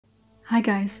Hi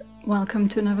guys, welcome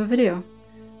to another video.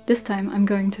 This time I'm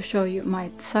going to show you my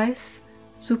Zeiss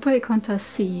Super Ikonta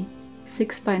C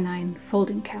 6x9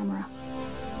 folding camera.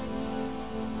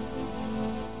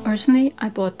 Originally I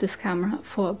bought this camera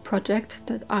for a project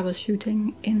that I was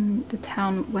shooting in the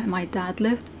town where my dad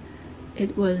lived.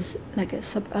 It was like a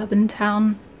suburban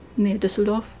town near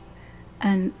Düsseldorf,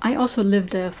 and I also lived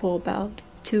there for about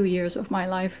 2 years of my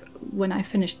life when I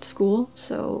finished school,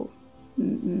 so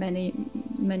many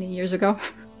years ago.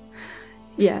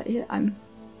 yeah,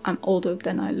 I'm older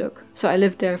than I look. So I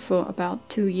lived there for about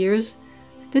 2 years.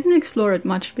 Didn't explore it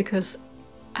much because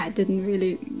I didn't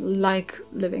really like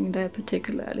living there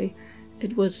particularly.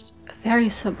 It was a very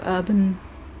suburban,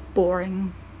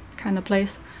 boring kind of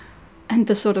place, and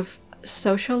the sort of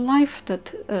social life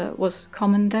that was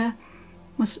common there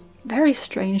was very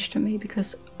strange to me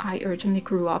because I originally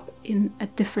grew up in a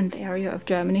different area of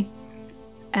Germany.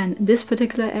 And in this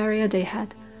particular area they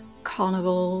had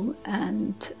carnival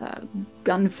and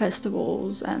gun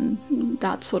festivals and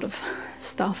that sort of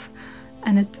stuff,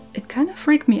 and it kind of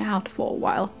freaked me out for a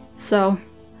while. So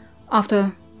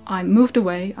after I moved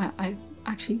away, I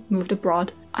actually moved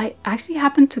abroad, I actually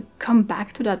happened to come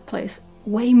back to that place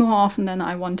way more often than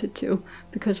I wanted to,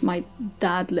 because my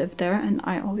dad lived there and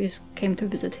I always came to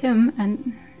visit him,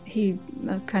 and he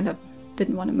kind of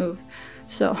didn't want to move.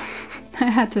 So I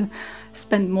had to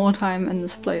spend more time in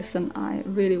this place than I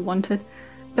really wanted.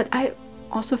 But I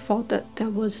also thought that there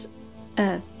was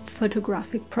a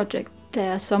photographic project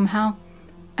there somehow,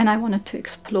 and I wanted to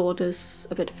explore this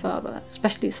a bit further,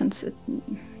 especially since it,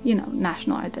 you know,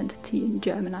 national identity and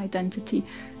German identity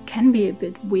can be a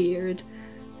bit weird,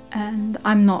 and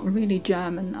I'm not really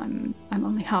German, I'm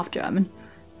only half German,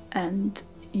 and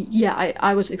yeah,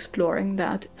 I was exploring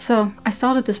that. So I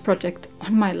started this project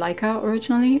on my Leica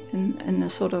originally, in a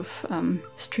sort of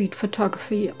street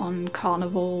photography on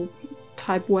carnival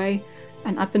type way,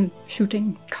 and I've been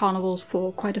shooting carnivals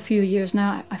for quite a few years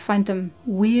now. I find them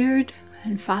weird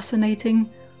and fascinating,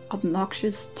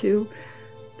 obnoxious too,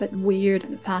 but weird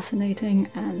and fascinating,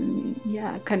 and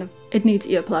yeah, kind of, it needs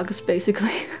earplugs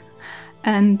basically.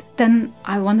 And then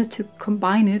I wanted to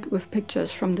combine it with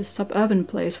pictures from this suburban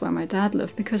place where my dad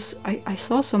lived, because I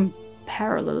saw some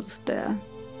parallels there.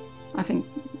 I think,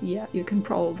 yeah, you can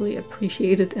probably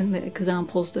appreciate it in the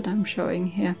examples that I'm showing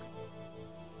here.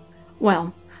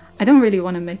 Well, I don't really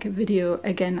want to make a video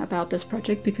again about this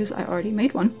project because I already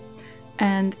made one.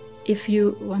 And if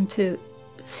you want to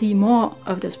see more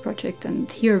of this project and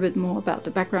hear a bit more about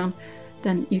the background,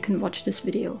 then you can watch this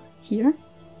video here.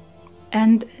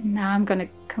 And now I'm gonna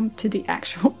come to the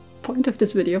actual point of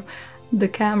this video, the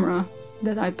camera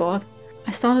that I bought.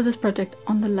 I started this project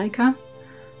on the Leica,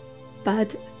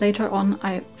 but later on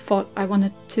I thought I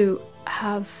wanted to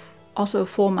have also a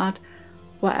format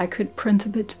where I could print a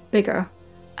bit bigger,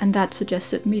 and that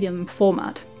suggested medium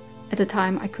format. At the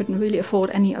time I couldn't really afford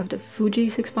any of the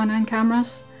Fuji 6x9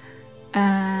 cameras,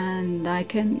 and I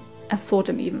can afford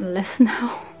them even less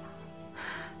now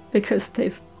because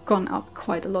they've gone up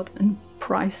quite a lot in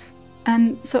price.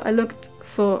 And so I looked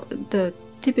for the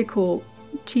typical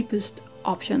cheapest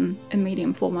option in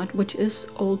medium format, which is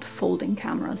old folding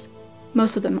cameras.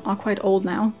 Most of them are quite old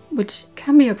now, which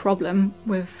can be a problem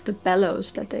with the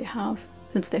bellows that they have.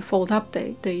 Since they fold up,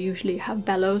 they usually have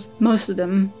bellows. Most of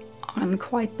them are in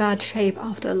quite bad shape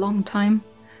after a long time.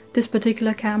 This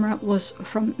particular camera was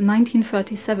from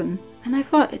 1937, and I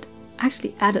thought it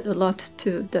actually added a lot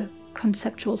to the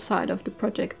conceptual side of the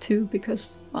project too, because,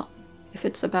 well, if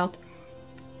it's about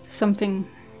something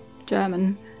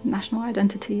German, national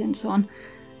identity and so on,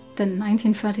 then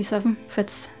 1937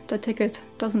 fits the ticket,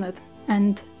 doesn't it?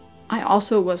 And I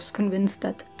also was convinced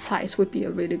that Zeiss would be a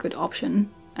really good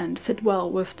option and fit well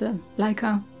with the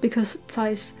Leica, because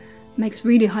Zeiss makes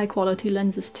really high quality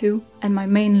lenses too, and my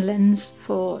main lens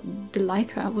for the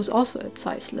Leica was also a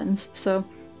Zeiss lens, so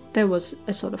there was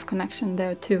a sort of connection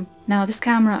there too. Now this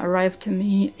camera arrived to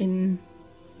me in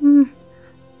a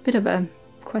bit of a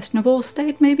questionable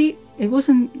state maybe. It was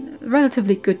in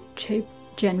relatively good shape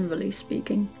generally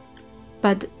speaking,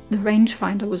 but the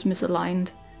rangefinder was misaligned,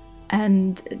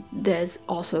 and there's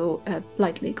also a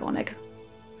light leak on it,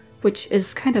 which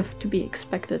is kind of to be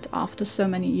expected after so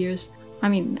many years. I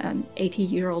mean, an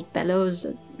 80-year-old bellows,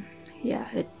 yeah,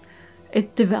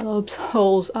 it develops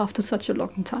holes after such a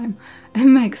long time. It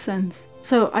makes sense.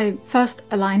 So I first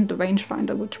aligned the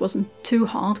rangefinder, which wasn't too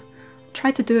hard.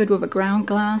 Tried to do it with a ground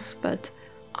glass, but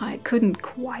I couldn't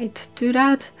quite do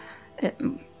that. It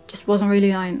just wasn't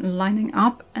really lining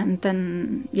up, and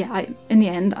then, yeah, in the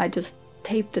end I just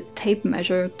taped the tape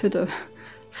measure to the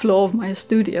floor of my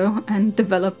studio and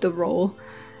developed the roll.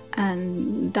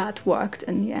 and that worked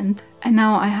in the end. And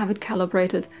now I have it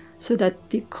calibrated so that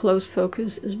the close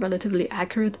focus is relatively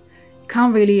accurate. You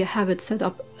can't really have it set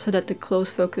up so that the close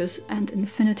focus and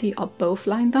infinity are both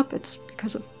lined up. It's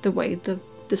because of the way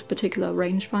this particular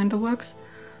rangefinder works.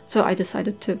 So I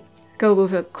decided to go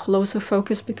with a closer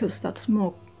focus because that's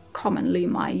more commonly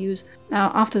my use.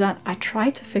 Now after that I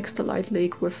tried to fix the light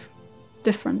leak with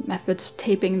different methods,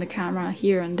 taping the camera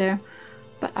here and there,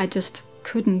 but I just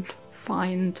couldn't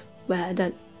find where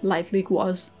that light leak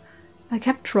was. I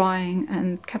kept trying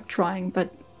and kept trying,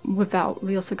 but without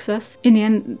real success. In the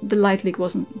end, the light leak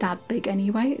wasn't that big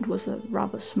anyway, it was a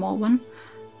rather small one.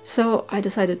 So I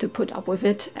decided to put up with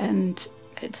it, and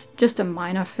it's just a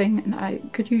minor thing and I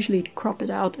could usually crop it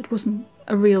out. It wasn't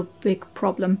a real big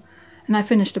problem, and I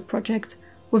finished the project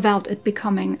without it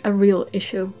becoming a real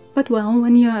issue. But well,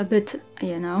 when you're a bit,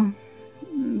 you know,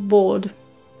 bored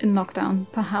in lockdown,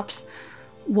 perhaps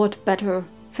what better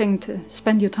thing to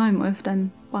spend your time with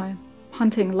than by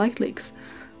hunting light leaks?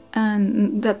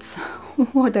 And that's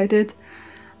what I did.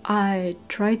 I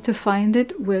tried to find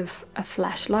it with a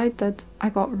flashlight that I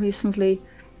got recently.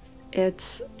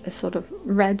 It's a sort of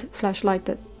red flashlight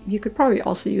that you could probably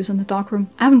also use in the darkroom.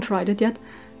 I haven't tried it yet.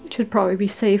 It should probably be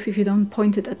safe if you don't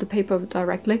point it at the paper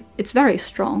directly. It's very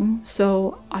strong,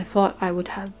 so I thought I would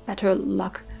have better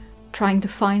luck trying to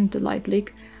find the light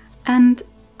leak. And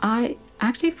I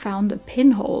actually found a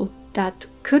pinhole that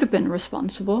could have been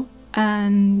responsible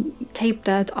and taped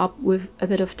that up with a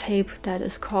bit of tape that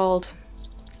is called,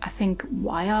 I think,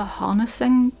 wire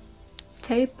harnessing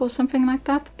tape or something like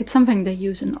that. It's something they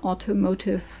use in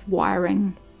automotive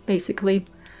wiring, basically.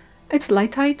 It's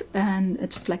light tight and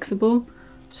it's flexible,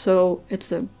 so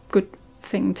it's a good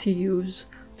thing to use.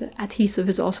 The adhesive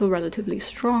is also relatively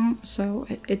strong, so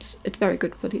it's very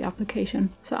good for the application.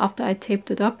 So after I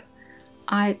taped it up,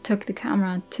 I took the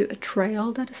camera to a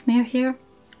trail that is near here.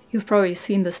 You've probably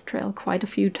seen this trail quite a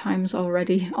few times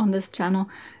already on this channel.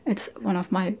 It's one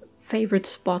of my favorite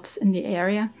spots in the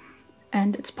area,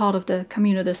 and it's part of the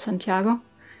Camino de Santiago.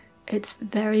 It's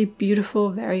very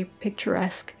beautiful, very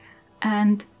picturesque,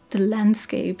 and the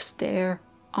landscapes there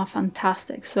are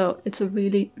fantastic, so it's a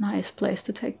really nice place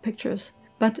to take pictures.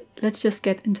 But let's just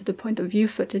get into the point of view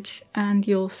footage and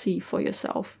you'll see for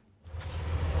yourself.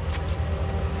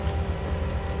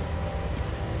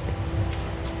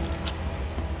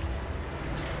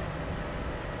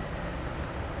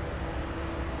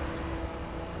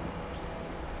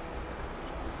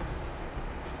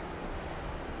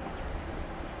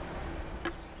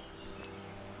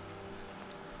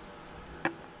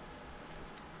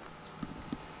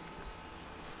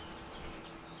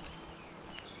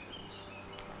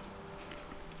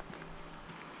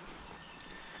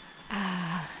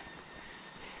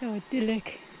 So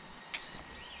idyllic.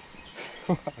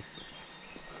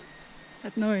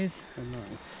 That noise. That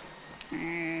noise.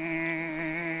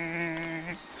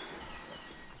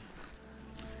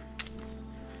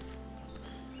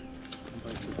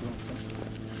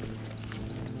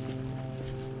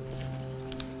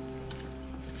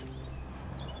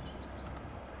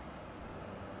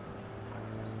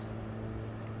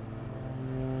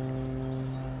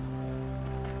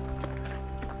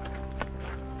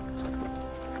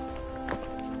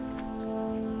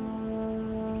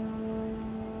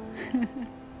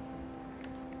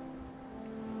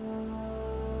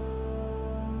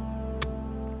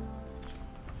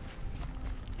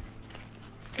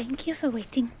 Thank you for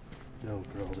waiting. No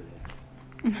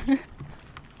problem.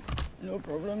 No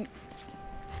problem.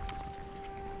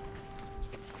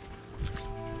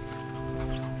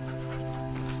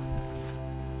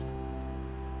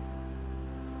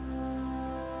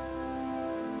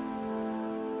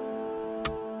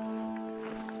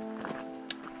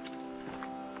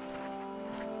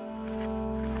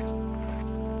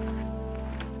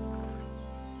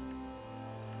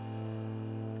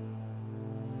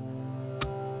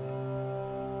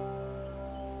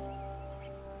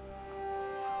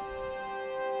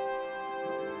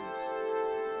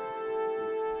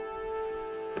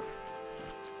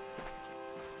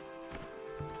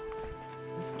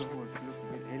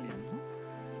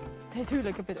 They do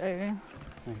look a bit alien.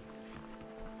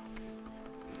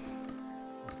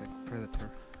 Like predator.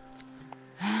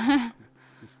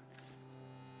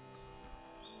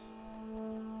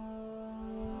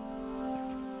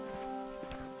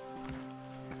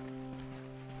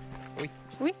 Oui.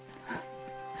 Oui.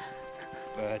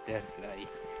 Butterfly.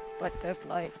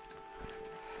 Butterfly.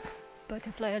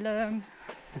 Butterfly alarm.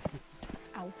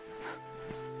 Ow.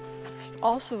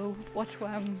 Also, watch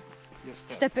where I'm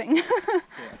stepping. Yeah.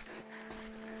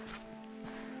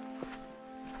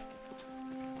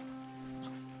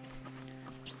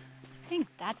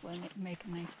 will make a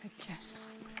nice picture.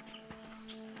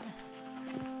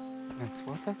 Nice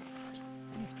water.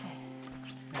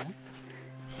 Yeah.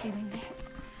 Ceiling there.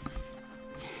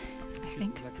 I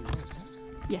think. Black and white, huh?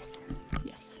 Yes.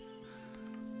 Yes.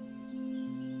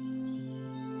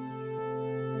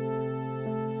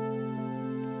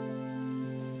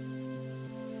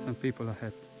 Some people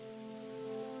ahead.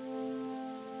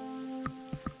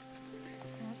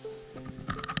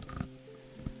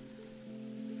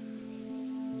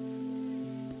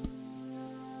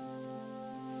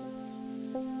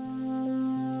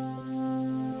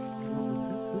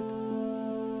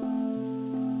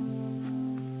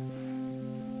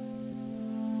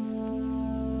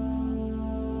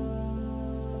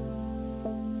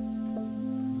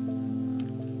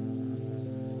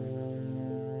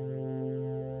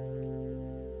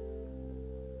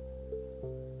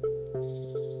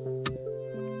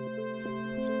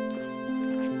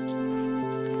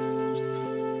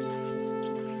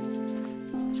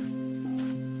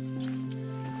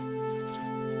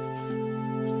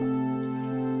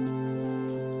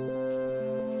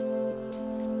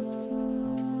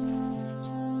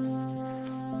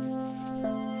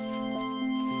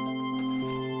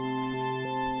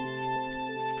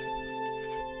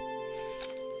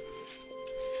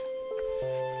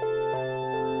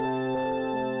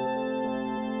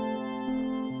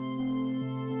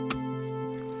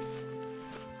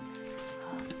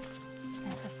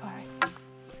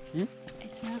 It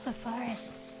smells of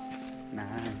forest.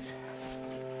 Nice.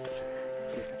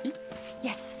 You happy?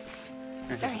 Yes.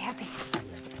 Very happy.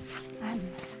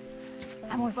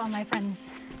 I'm with all my friends.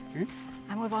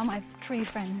 I'm with all my tree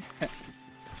friends.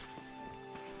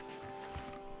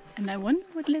 And I wonder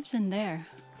what lives in there.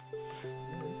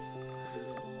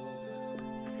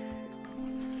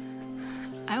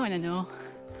 I want to know.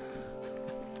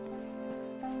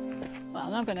 Well,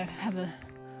 I'm not going to have a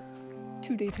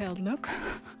too detailed look.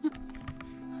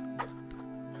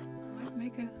 Might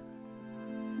make a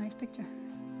nice picture.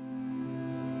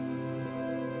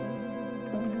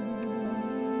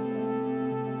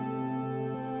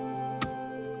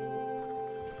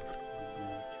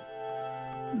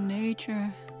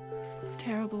 Nature,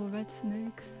 terrible red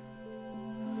snakes.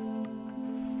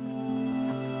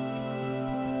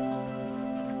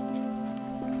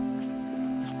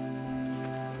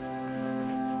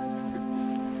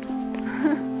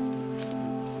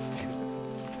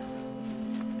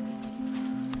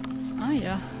 Ah,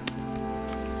 yeah.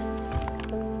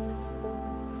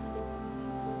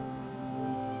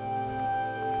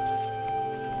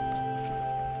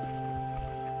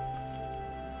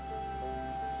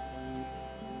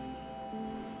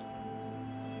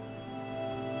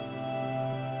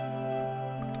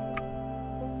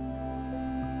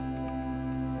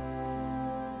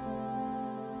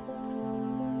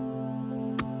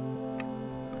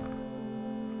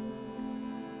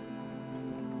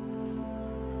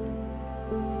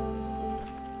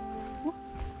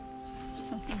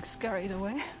 Something scurried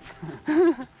away.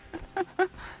 It's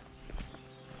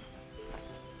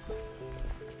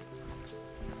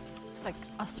like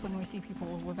us when we see people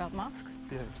without masks.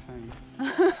 Yeah, same.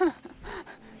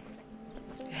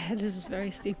 Yeah, this is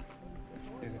very steep.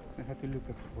 Yes, I have to look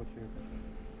at what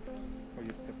how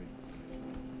you're stepping.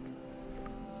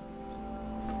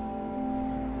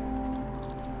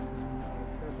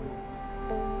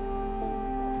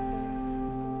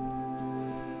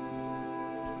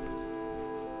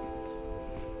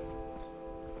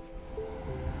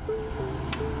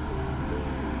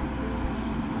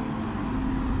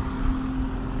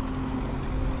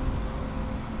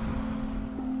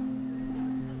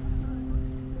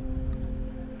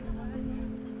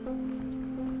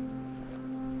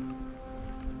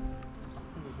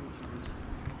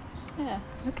 Yeah,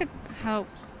 look at how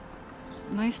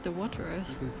nice the water is.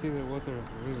 You can see the water of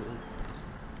the river.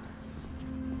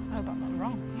 I hope I'm not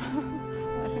wrong.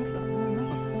 I think so.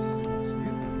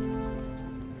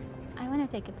 I want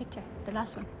to take a picture. The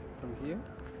last one. From here?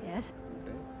 Yes.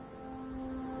 Okay.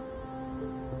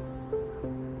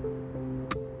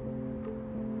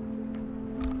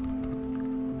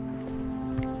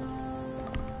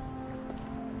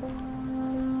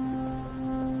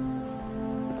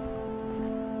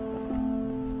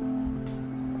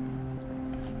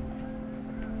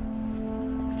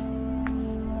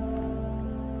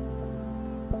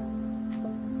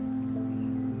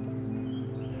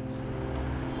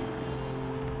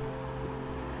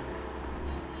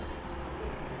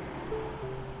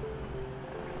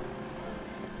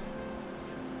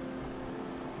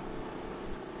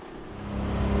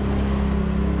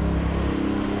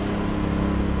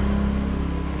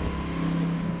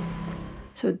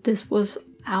 So this was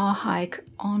hour hike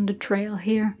on the trail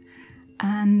here,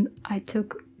 and I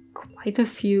took quite a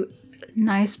few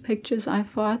nice pictures, I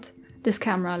thought. This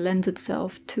camera lends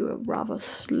itself to a rather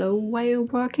slow way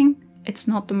of working. It's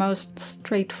not the most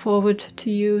straightforward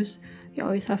to use. You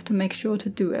always have to make sure to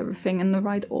do everything in the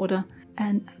right order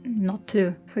and not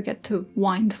to forget to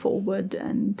wind forward,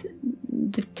 and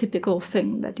the typical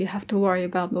thing that you have to worry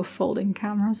about with folding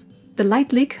cameras. The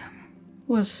light leak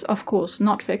was of course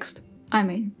not fixed. I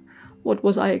mean, what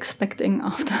was I expecting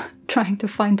after trying to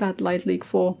find that light leak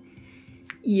for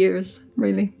years,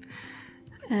 really?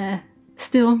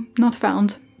 Still not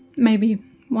found. Maybe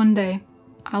one day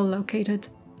I'll locate it,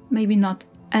 maybe not.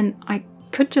 And I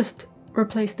could just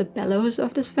replace the bellows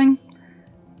of this thing,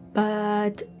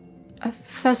 but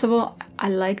first of all, I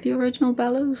like the original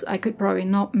bellows. I could probably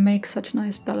not make such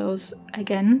nice bellows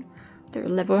again. They're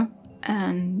leather,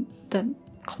 and the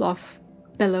cloth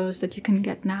bellows that you can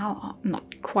get now are not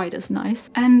quite as nice.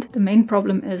 And the main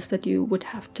problem is that you would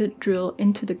have to drill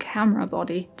into the camera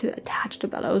body to attach the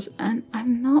bellows, and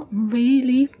I'm not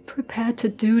really prepared to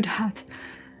do that.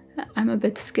 I'm a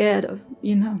bit scared of,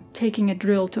 you know, taking a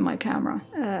drill to my camera.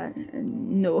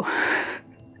 No.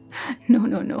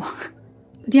 No.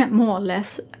 But yeah, more or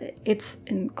less, it's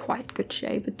in quite good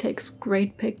shape. It takes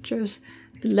great pictures.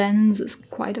 The lens is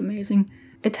quite amazing.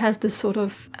 It has this sort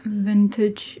of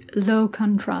vintage, low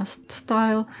contrast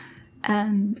style,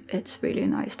 and it's really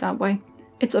nice that way.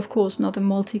 It's of course not a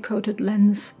multi-coated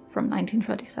lens from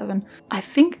 1937. I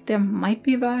think there might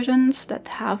be versions that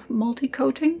have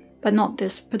multi-coating, but not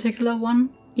this particular one.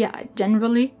 Yeah,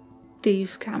 generally,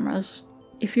 these cameras,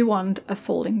 if you want a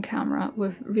folding camera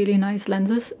with really nice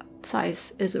lenses,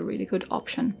 Zeiss is a really good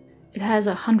option. It has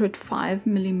a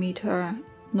 105mm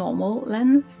normal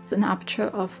lens, an aperture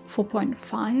of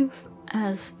 4.5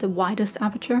 as the widest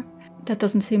aperture. That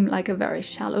doesn't seem like a very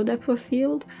shallow depth of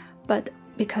field, but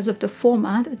because of the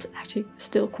format, it's actually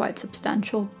still quite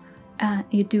substantial, and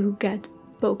you do get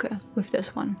bokeh with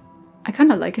this one. I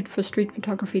kind of like it for street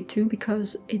photography too,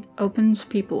 because it opens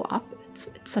people up. It's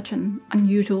such an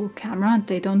unusual camera.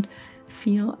 They don't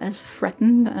feel as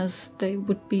threatened as they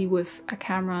would be with a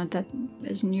camera that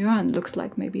is newer and looks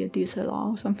like maybe a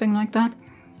DSLR or something like that.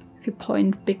 If you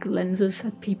point big lenses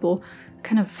at people, it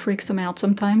kind of freaks them out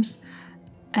sometimes.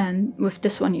 And with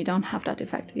this one you don't have that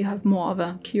effect. You have more of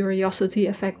a curiosity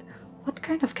effect. What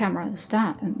kind of camera is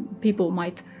that? And people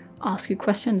might ask you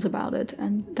questions about it,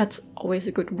 and that's always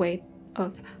a good way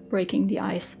of breaking the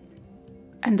ice.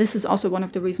 And this is also one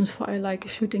of the reasons why I like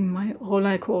shooting my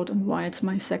Rolleifort and why it's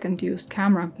my second used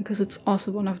camera, because it's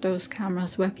also one of those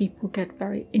cameras where people get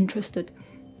very interested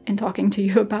in talking to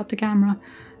you about the camera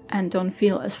and don't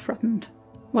feel as threatened.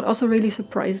 What also really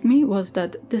surprised me was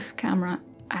that this camera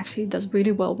actually does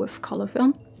really well with color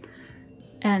film.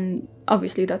 And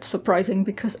obviously that's surprising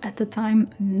because at the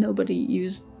time nobody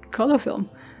used color film.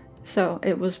 So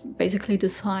it was basically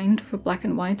designed for black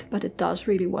and white, but it does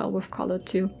really well with color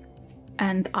too.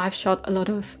 And I've shot a lot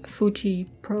of Fuji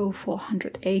Pro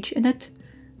 400H in it,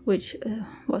 which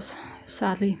was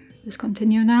sadly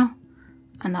discontinued now.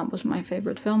 And that was my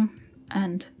favorite film.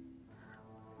 And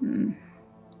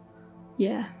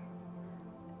yeah.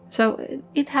 So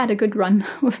it had a good run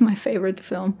with my favorite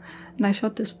film. And I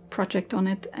shot this project on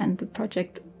it, and the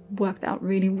project worked out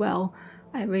really well.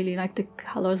 I really liked the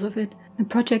colors of it. The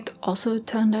project also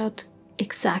turned out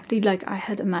exactly like I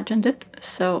had imagined it,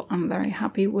 so I'm very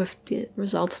happy with the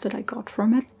results that I got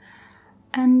from it.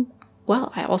 And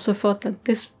well, I also thought that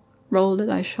this roll that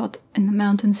I shot in the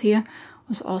mountains here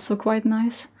was also quite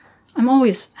nice. I'm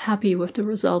always happy with the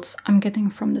results I'm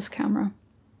getting from this camera.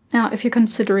 Now, if you're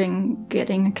considering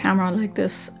getting a camera like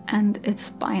this and it's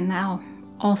by now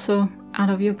also out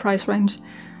of your price range,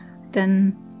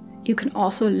 then you can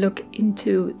also look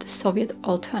into the Soviet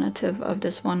alternative of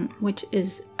this one, which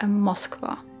is a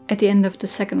Moskva. At the end of the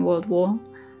Second World War,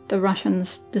 the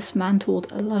Russians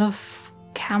dismantled a lot of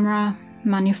camera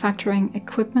manufacturing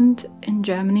equipment in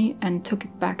Germany and took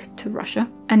it back to Russia,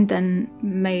 and then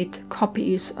made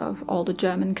copies of all the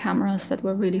German cameras that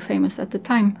were really famous at the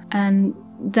time. And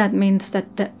that means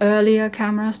that the earlier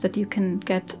cameras that you can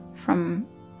get from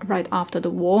right after the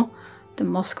war, the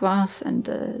Moskvas and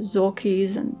the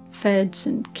Zorkis and Feds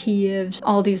and Kievs,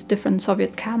 all these different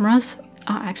Soviet cameras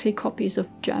are actually copies of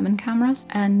German cameras.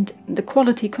 And the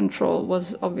quality control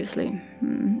was obviously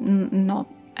not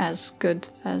as good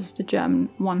as the German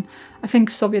one. I think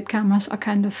Soviet cameras are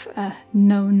kind of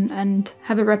known and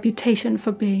have a reputation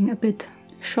for being a bit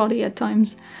shoddy at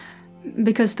times,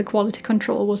 because the quality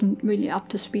control wasn't really up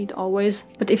to speed always.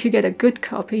 But if you get a good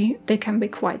copy, they can be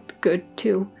quite good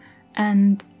too.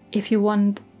 And if you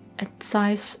want a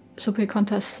Zeiss Super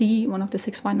Ikonta C, one of the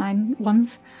 6x9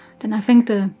 ones, then I think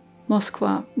the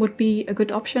Moskva would be a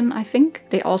good option, I think.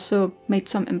 They also made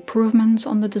some improvements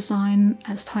on the design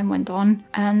as time went on,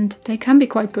 and they can be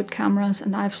quite good cameras,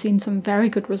 and I've seen some very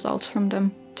good results from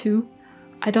them too.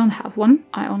 I don't have one,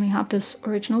 I only have this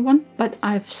original one, but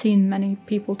I've seen many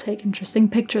people take interesting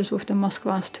pictures with the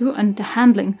Moskvas too, and the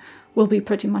handling will be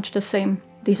pretty much the same.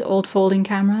 These old folding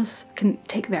cameras can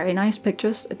take very nice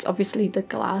pictures. It's obviously the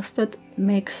glass that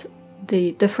makes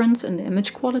the difference in the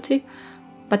image quality,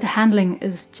 but the handling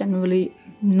is generally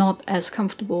not as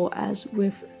comfortable as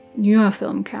with newer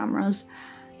film cameras.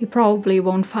 You probably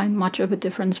won't find much of a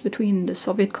difference between the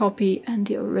Soviet copy and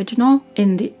the original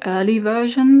in the early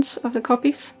versions of the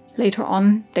copies. Later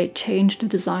on, they changed the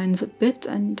designs a bit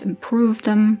and improved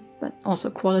them, but also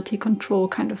quality control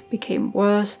kind of became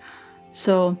worse,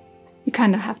 so you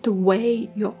kind of have to weigh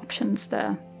your options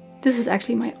there. This is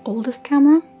actually my oldest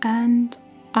camera, and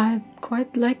I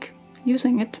quite like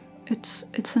using it.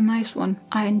 It's a nice one.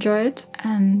 I enjoy it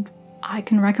and I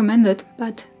can recommend it,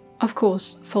 but of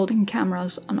course folding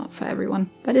cameras are not for everyone.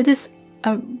 But it is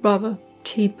a rather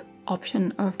cheap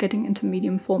option of getting into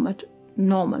medium format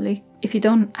normally. If you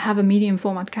don't have a medium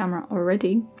format camera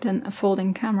already, then a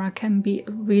folding camera can be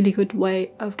a really good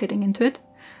way of getting into it.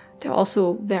 They're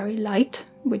also very light,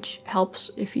 which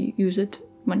helps if you use it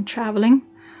when traveling.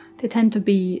 They tend to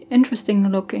be interesting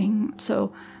looking,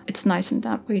 so it's nice in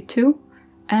that way too.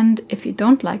 And if you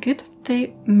don't like it,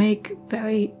 they make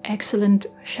very excellent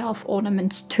shelf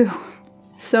ornaments too.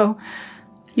 So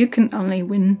you can only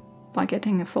win by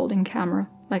getting a folding camera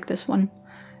like this one.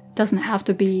 It doesn't have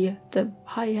to be the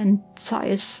high-end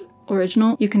Zeiss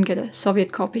original. You can get a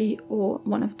Soviet copy or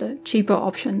one of the cheaper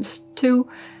options too.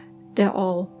 They're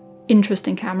all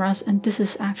interesting cameras, and this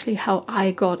is actually how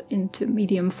I got into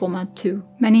medium format too.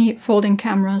 Many folding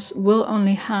cameras will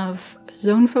only have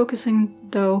zone focusing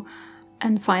though,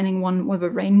 and finding one with a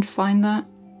rangefinder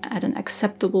at an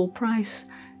acceptable price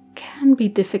can be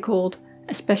difficult,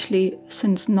 especially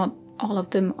since not all of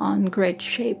them are in great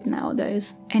shape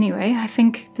nowadays. Anyway, I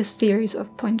think this series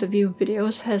of point of view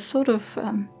videos has sort of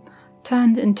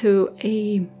turned into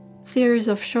a series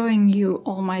of showing you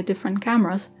all my different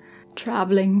cameras.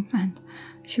 Traveling and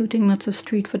shooting lots of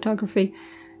street photography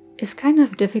is kind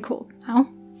of difficult now,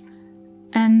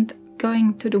 and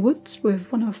going to the woods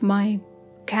with one of my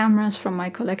cameras from my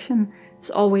collection is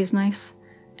always nice,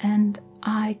 and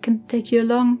I can take you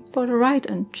along for the ride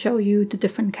and show you the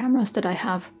different cameras that I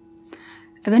have.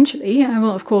 Eventually I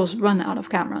will of course run out of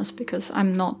cameras because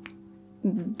I'm not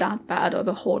that bad of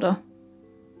a hoarder.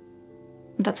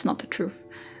 That's not the truth.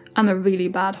 I'm a really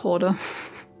bad hoarder.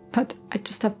 But I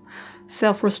just have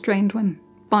self-restraint when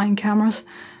buying cameras,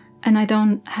 and I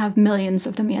don't have millions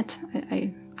of them yet.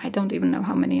 I don't even know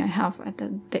how many I have.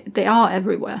 They are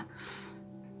everywhere.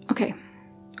 Okay,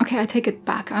 I take it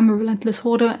back. I'm a relentless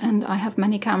hoarder and I have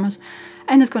many cameras,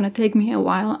 and it's gonna take me a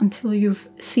while until you've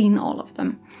seen all of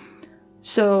them.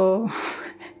 So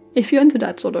if you're into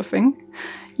that sort of thing,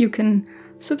 you can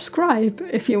subscribe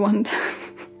if you want.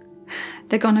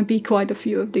 There are gonna be quite a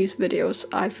few of these videos,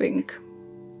 I think.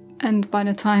 And by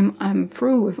the time I'm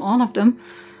through with all of them,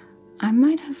 I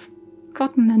might have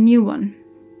gotten a new one.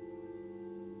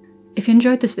 If you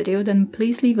enjoyed this video, then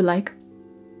please leave a like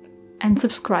and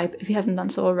subscribe if you haven't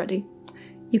done so already.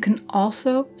 You can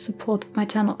also support my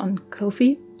channel on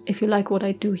Ko-fi if you like what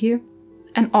I do here.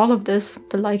 And all of this,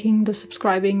 the liking, the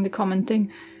subscribing, the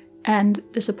commenting, and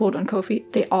the support on Ko-fi,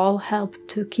 they all help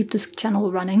to keep this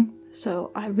channel running.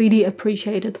 So I really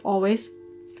appreciate it always.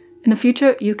 In the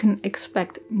future, you can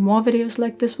expect more videos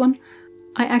like this one.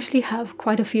 I actually have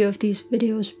quite a few of these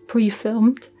videos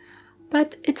pre-filmed,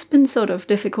 but it's been sort of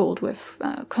difficult with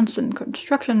constant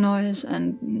construction noise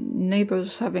and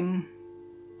neighbors having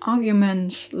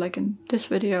arguments, like in this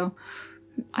video.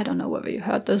 I don't know whether you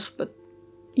heard this, but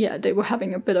yeah, they were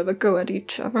having a bit of a go at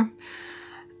each other.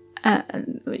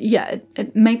 Yeah,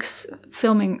 it makes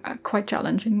filming quite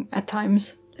challenging at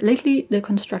times. Lately, the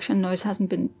construction noise hasn't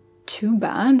been too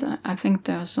bad. I think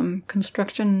there are some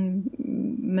construction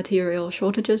material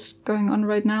shortages going on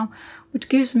right now, which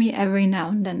gives me every now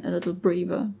and then a little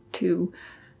breather to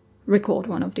record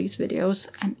one of these videos,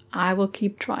 and I will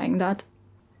keep trying that.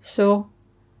 So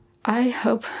I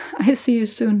hope I see you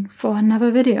soon for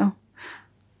another video.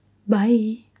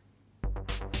 Bye!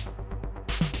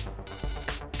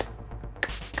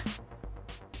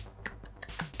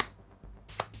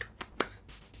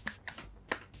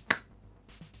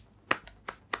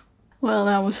 Well,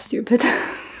 that was stupid.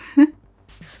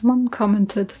 Someone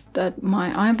commented that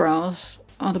my eyebrows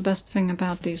are the best thing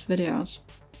about these videos.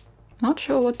 Not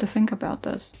sure what to think about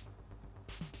this.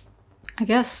 I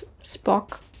guess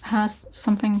Spock has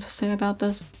something to say about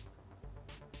this.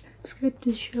 Let's get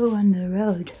the show on the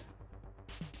road.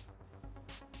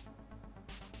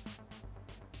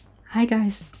 Hi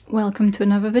guys, welcome to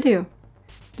another video.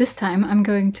 This time I'm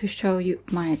going to show you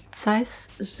my Zeiss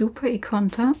Super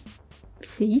Ikonta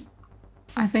C,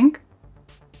 I think.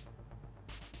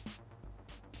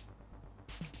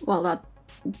 Well, that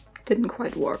didn't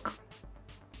quite work.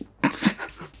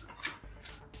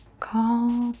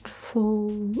 Card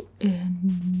full in.